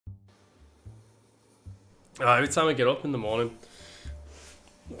Every time I get up in the morning,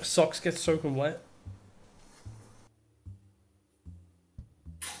 socks get soaking wet.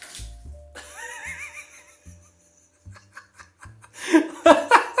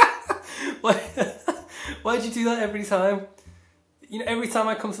 Why? Why'd you do that every time? You know, every time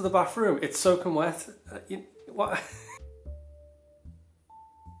I come to the bathroom, it's soaking wet. What?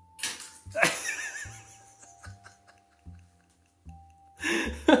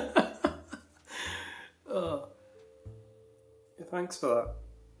 Oh. Thanks for that.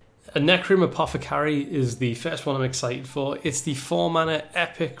 A Necrum Apothecary is the first one I'm excited for. It's the 4-mana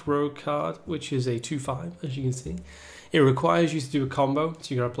Epic Rogue card, which is a 2/5, as you can see. It requires you to do a combo,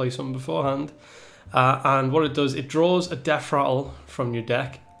 so you gotta play something beforehand. And what it does, it draws a Death Rattle from your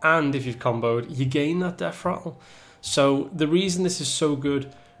deck, and if you've comboed, you gain that Death Rattle. So the reason this is so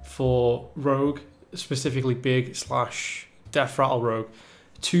good for Rogue, specifically big / Death Rattle Rogue,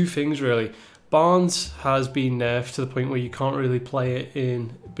 two things really. Barnes has been nerfed to the point where you can't really play it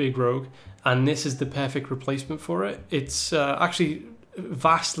in Big Rogue, and this is the perfect replacement for it. It's actually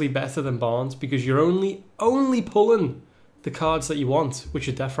vastly better than Barnes because you're only pulling the cards that you want, which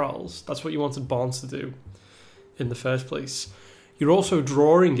are Death Rattles. That's what you wanted Barnes to do in the first place. You're also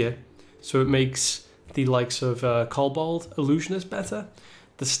drawing it, so it makes the likes of Kobold Illusionist better.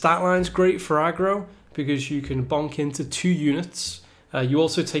 The stat line's great for aggro because you can bonk into 2 units. You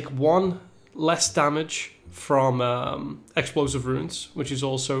also take 1 less damage from Explosive Runes, which is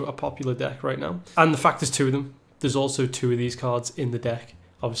also a popular deck right now. And the fact there's 2 of them, there's also 2 of these cards in the deck.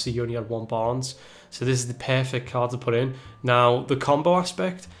 Obviously, you only had 1 Barnes, so this is the perfect card to put in. Now, the combo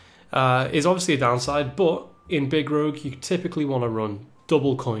aspect is obviously a downside, but in Big Rogue, you typically want to run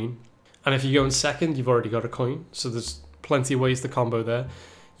double coin. And if you go in second, you've already got a coin, so there's plenty of ways to combo there.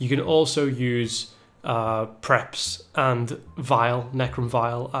 You can also use Preps and Vial, Necrum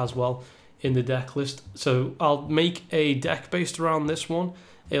Vial as well in the deck list. So I'll make a deck based around this one.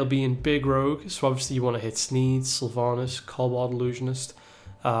 It'll be in Big Rogue, so obviously you want to hit Sneed, Sylvanas, Kobold Illusionist,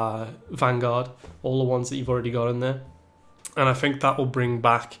 Vanguard, all the ones that you've already got in there. And I think that will bring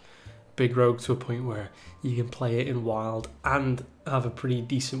back Big Rogue to a point where you can play it in Wild and have a pretty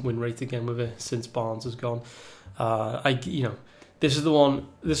decent win rate again with it since Barnes has gone. This is the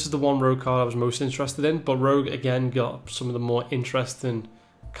one Rogue card I was most interested in, but Rogue again got some of the more interesting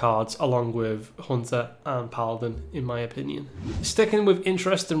cards along with Hunter and Paladin, in my opinion. Sticking with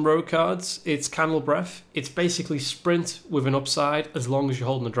interesting Rogue cards, it's Candle Breath. It's basically Sprint with an upside as long as you're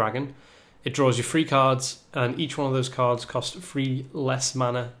holding a dragon. It draws you 3 cards, and each one of those cards costs 3 less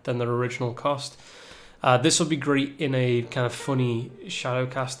mana than their original cost. This will be great in a kind of funny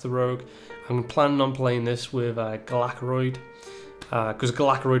Shadowcaster Rogue. I'm planning on playing this with Galacroid, because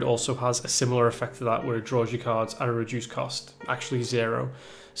Galacroid also has a similar effect to that where it draws you cards at a reduced cost, actually 0.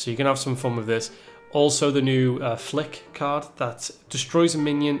 So you can have some fun with this. Also the new Flick card that destroys a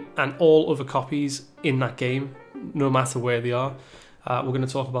minion and all other copies in that game, no matter where they are. We're going to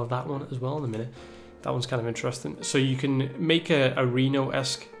talk about that one as well in a minute. That one's kind of interesting. So you can make a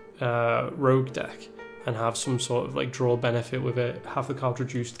Reno-esque rogue deck and have some sort of like draw benefit with it, have the card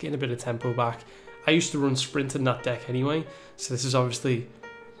reduced, getting a bit of tempo back. I used to run Sprint in that deck anyway, so this is obviously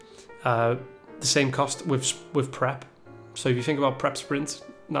the same cost with Prep. So if you think about Prep Sprint,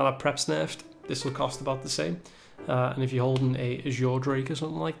 now that Prep's nerfed, this will cost about the same. And if you're holding a Azure Drake or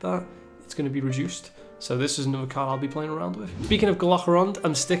something like that, it's going to be reduced. So this is another card I'll be playing around with. Speaking of Galacrond,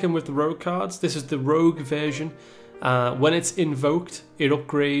 I'm sticking with the Rogue cards. This is the Rogue version. When it's invoked, it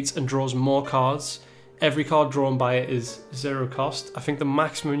upgrades and draws more cards. Every card drawn by it is 0 cost. I think the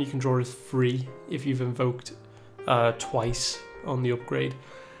maximum you can draw is 3 if you've invoked twice on the upgrade.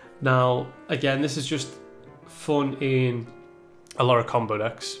 Now, again, this is just fun in a lot of combo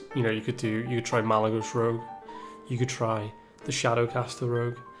decks. You know, you could try Malagos Rogue, you could try the Shadowcaster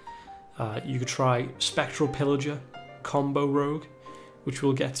Rogue, you could try Spectral Pillager combo Rogue, which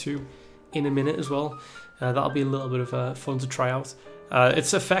we'll get to in a minute as well. That'll be a little bit of fun to try out.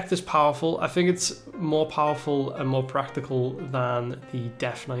 Its effect is powerful. I think it's more powerful and more practical than the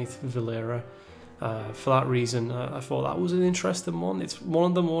Death Knight Valera. For that reason, I thought that was an interesting one. It's one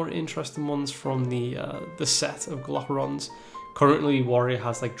of the more interesting ones from the set of Galacrons. Currently, Warrior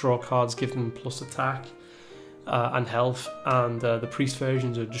has like draw cards, give them plus attack and health, and the Priest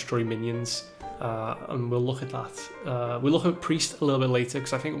versions are destroy minions. And we'll look at that. We'll look at Priest a little bit later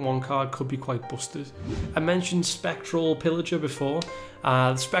because I think one card could be quite busted. I mentioned Spectral Pillager before.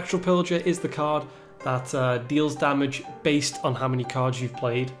 The Spectral Pillager is the card that deals damage based on how many cards you've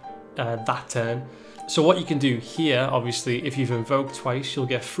played that turn. So what you can do here, obviously, if you've invoked twice, you'll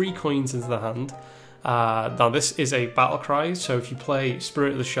get 3 coins into the hand. Now this is a battle cry, so if you play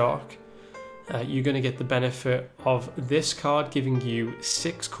Spirit of the Shark, you're going to get the benefit of this card giving you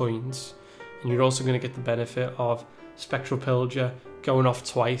 6 coins, and you're also going to get the benefit of Spectral Pillager going off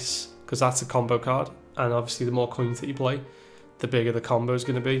twice, because that's a combo card, and obviously the more coins that you play, the bigger the combo is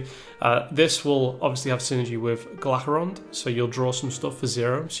going to be. This will obviously have synergy with Glacharond, so you'll draw some stuff for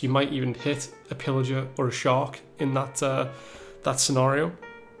 0, so you might even hit a Pillager or a Shark in that that scenario.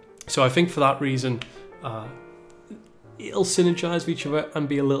 So I think for that reason, it'll synergize with each other and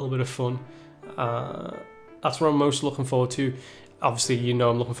be a little bit of fun. That's what I'm most looking forward to. Obviously, you know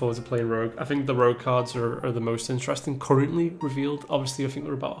I'm looking forward to playing Rogue. I think the Rogue cards are the most interesting currently revealed. Obviously, I think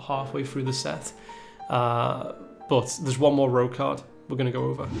we're about halfway through the set. But there's one more Rogue card we're going to go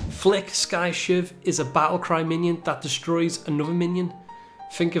over. Flick Sky Shiv is a Battlecry minion that destroys another minion.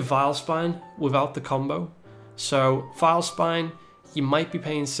 Think of Vilespine without the combo. So Vilespine, you might be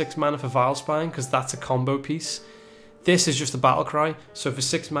paying 6 mana for Vilespine because that's a combo piece. This is just a Battlecry, so for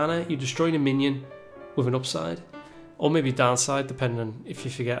 6 mana, you destroy a minion with an upside, or maybe downside, depending on if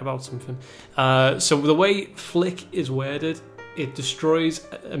you forget about something. So the way Flick is worded, it destroys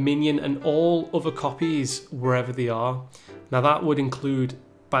a minion and all other copies wherever they are. Now that would include,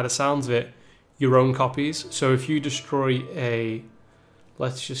 by the sounds of it, your own copies. So if you destroy a,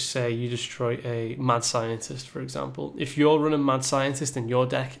 let's just say you destroy a Mad Scientist, for example. If you're running Mad Scientist in your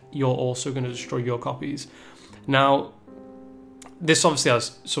deck, you're also going to destroy your copies. Now, this obviously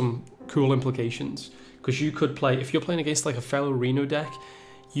has some cool implications, because you could play, if you're playing against like a fellow Reno deck,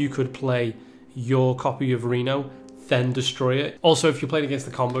 you could play your copy of Reno, then destroy it. Also, if you're playing against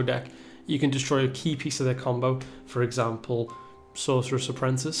the combo deck, you can destroy a key piece of their combo. For example, Sorceress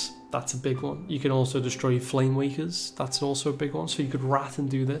Apprentice, that's a big one. You can also destroy Flame Wakers, that's also a big one. So you could rat and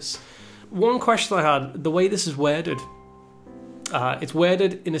do this. One question I had, the way this is worded, it's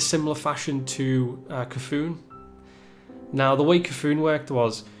worded in a similar fashion to Cthulhu. Now, the way Cthulhu worked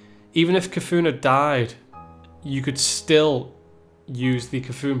was, even if Cthulhu had died, you could still use the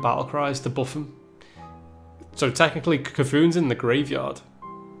Cthulhu battle cries to buff him. So technically, Cthulhu's in the graveyard,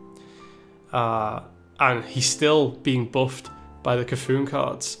 and he's still being buffed by the Cthulhu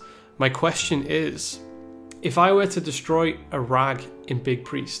cards. My question is, if I were to destroy a Rag in Big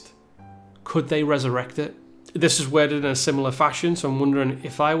Priest, could they resurrect it? This is worded in a similar fashion, so I'm wondering,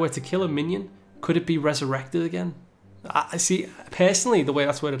 if I were to kill a minion, could it be resurrected again? I see, personally, the way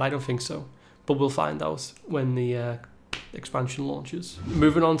that's worded, I don't think so. But we'll find out when the expansion launches.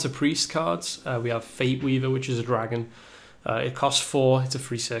 Moving on to Priest cards, we have Fate Weaver, which is a dragon. It costs 4, it's a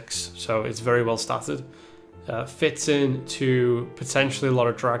 3/6, so it's very well statted. Fits into potentially a lot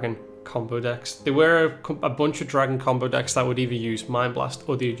of dragon combo decks. There were a bunch of dragon combo decks that would either use Mind Blast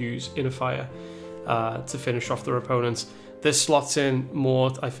or they'd use Inner Fire to finish off their opponents. This slots in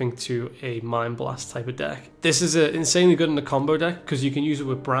more, I think, to a Mind Blast type of deck. This is insanely good in the combo deck because you can use it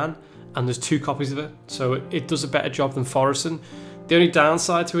with Bran, and there's 2 copies of it, so it does a better job than Forresten. The only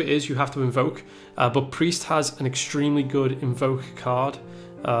downside to it is you have to invoke, but Priest has an extremely good invoke card,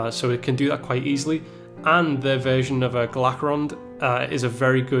 so it can do that quite easily. And their version of a Glacharond is a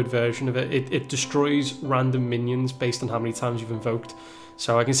very good version of it. It destroys random minions based on how many times you've invoked.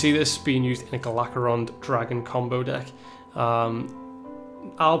 So I can see this being used in a Glacharond Dragon combo deck.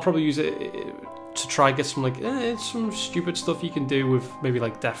 I'll probably use it to try get some some stupid stuff you can do with maybe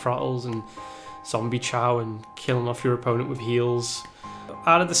like Death Rattles and Zombie Chow and killing off your opponent with heals.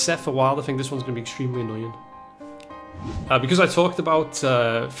 Out of the set for Wild, I think this one's going to be extremely annoying. Because I talked about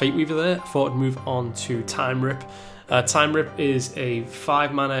Fate Weaver there, I thought I'd move on to Time Rip. Time Rip is a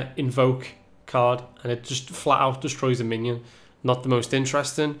 5 mana invoke card, and it just flat out destroys a minion. Not the most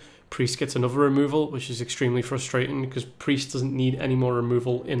interesting. Priest gets another removal, which is extremely frustrating because Priest doesn't need any more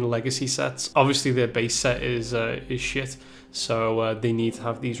removal in legacy sets. Obviously their base set is shit, so they need to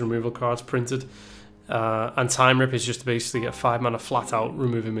have these removal cards printed. And Time Rip is just basically a 5 mana flat out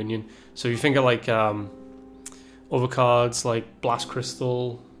remove a minion. So if you think of like other cards like Blast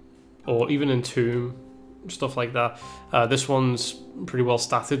Crystal or even Entomb, stuff like that, this one's pretty well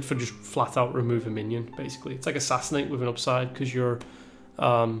statted for just flat out remove a minion. Basically it's like Assassinate with an upside because you're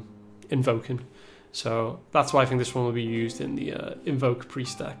invoking. So that's why I think this one will be used in the Invoke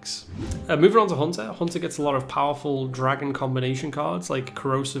Priest decks. Moving on to Hunter. Hunter gets a lot of powerful dragon combination cards like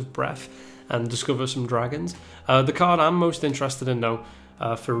Corrosive Breath and Discover Some Dragons. The card I'm most interested in though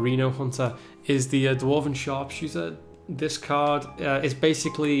for Reno Hunter is the Dwarven Sharpshooter. This card is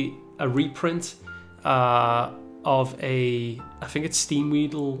basically a reprint of a, I think it's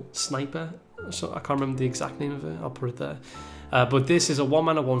Steamweedle Sniper. So I can't remember the exact name of it, I'll put it there. But this is a 1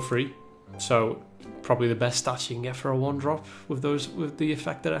 mana 1/3, so probably the best stats you can get for a 1-drop with the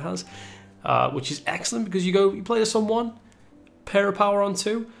effect that it has, which is excellent because you play this on 1, pair of power on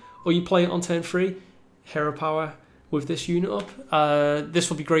 2, or you play it on turn 3, hero power with this unit up. This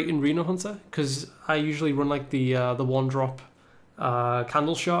will be great in Reno Hunter because I usually run like the 1-drop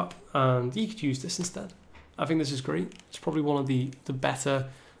candle shot, and you could use this instead. I think this is great. It's probably one of the better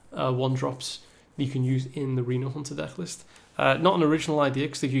 1-drops you can use in the Reno Hunter deck list. Not an original idea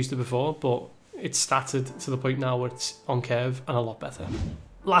because they've used it before, but it's statted to the point now where it's on curve and a lot better.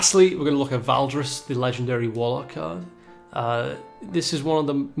 Lastly, we're going to look at Valdris, the legendary Warlock card. This is one of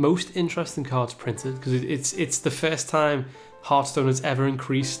the most interesting cards printed because it's the first time Hearthstone has ever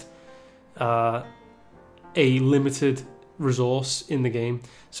increased a limited resource in the game.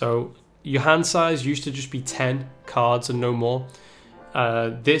 So your hand size used to just be 10 cards and no more.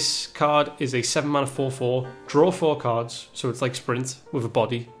 This card is a 7 mana 4/4, draw 4 cards, so it's like Sprint with a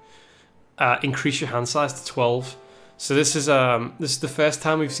body. Increase your hand size to 12. So this is the first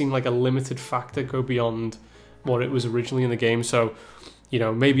time we've seen like a limited factor go beyond what it was originally in the game. So, you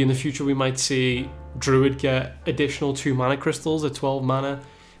know, maybe in the future we might see Druid get additional 2 mana crystals at 12 mana.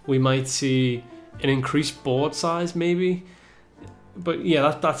 We might see an increased board size maybe. But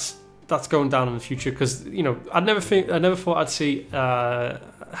yeah, that's going down in the future because, you know, I never thought I'd see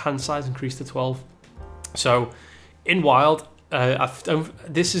hand size increase to 12. So in Wild,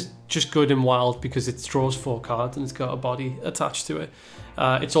 this is just good in Wild because it draws 4 cards and it's got a body attached to it.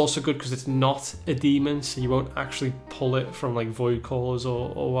 It's also good because it's not a demon, so you won't actually pull it from like Void Callers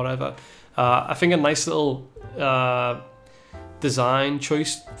or whatever. I think a nice little design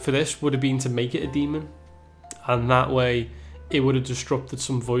choice for this would have been to make it a demon, and that way it would have disrupted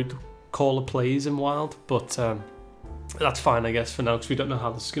some Void Caller plays in Wild, but that's fine I guess for now because we don't know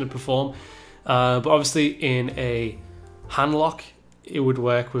how this is going to perform. But obviously in a handlock it would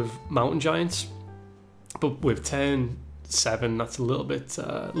work with Mountain Giants, but with turn 7 that's a little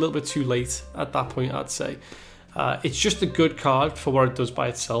bit too late at that point, I'd say. It's just a good card for what it does by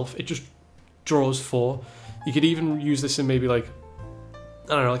itself. It just draws 4. You could even use this in maybe like,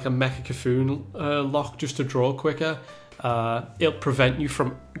 I don't know, like a Mecha Cthulhu lock just to draw quicker. It'll prevent you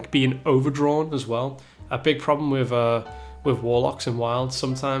from being overdrawn as well. A big problem with Warlocks in Wild,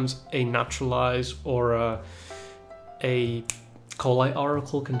 sometimes a Naturalize or a Coalite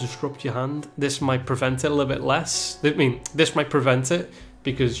Oracle can disrupt your hand. This might prevent it a little bit less. I mean, this might prevent it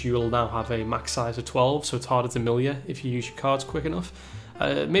because you'll now have a max size of 12, so it's harder to mill you if you use your cards quick enough.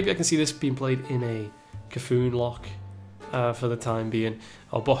 Maybe I can see this being played in a Cthulhu lock for the time being.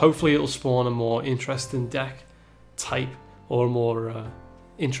 But hopefully it'll spawn a more interesting deck type or a more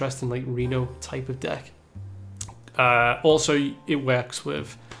interesting like Reno type of deck. Also, it works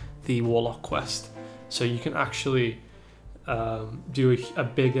with the Warlock quest, so you can actually do a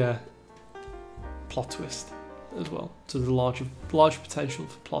bigger plot twist as well. So there's large potential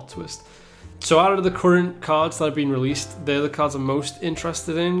for plot twist. So out of the current cards that have been released, they're the cards I'm most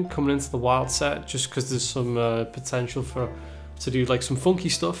interested in coming into the Wild set, just because there's some potential to do like some funky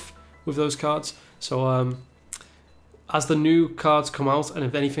stuff with those cards. So as the new cards come out, and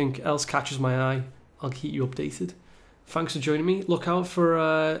if anything else catches my eye, I'll keep you updated. Thanks for joining me. Look out for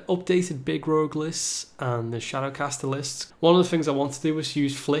updated Big Rogue lists and the Shadowcaster lists. One of the things I want to do is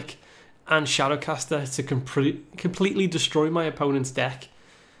use Flick and Shadowcaster to completely destroy my opponent's deck.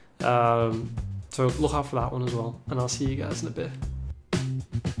 So look out for that one as well, and I'll see you guys in a bit.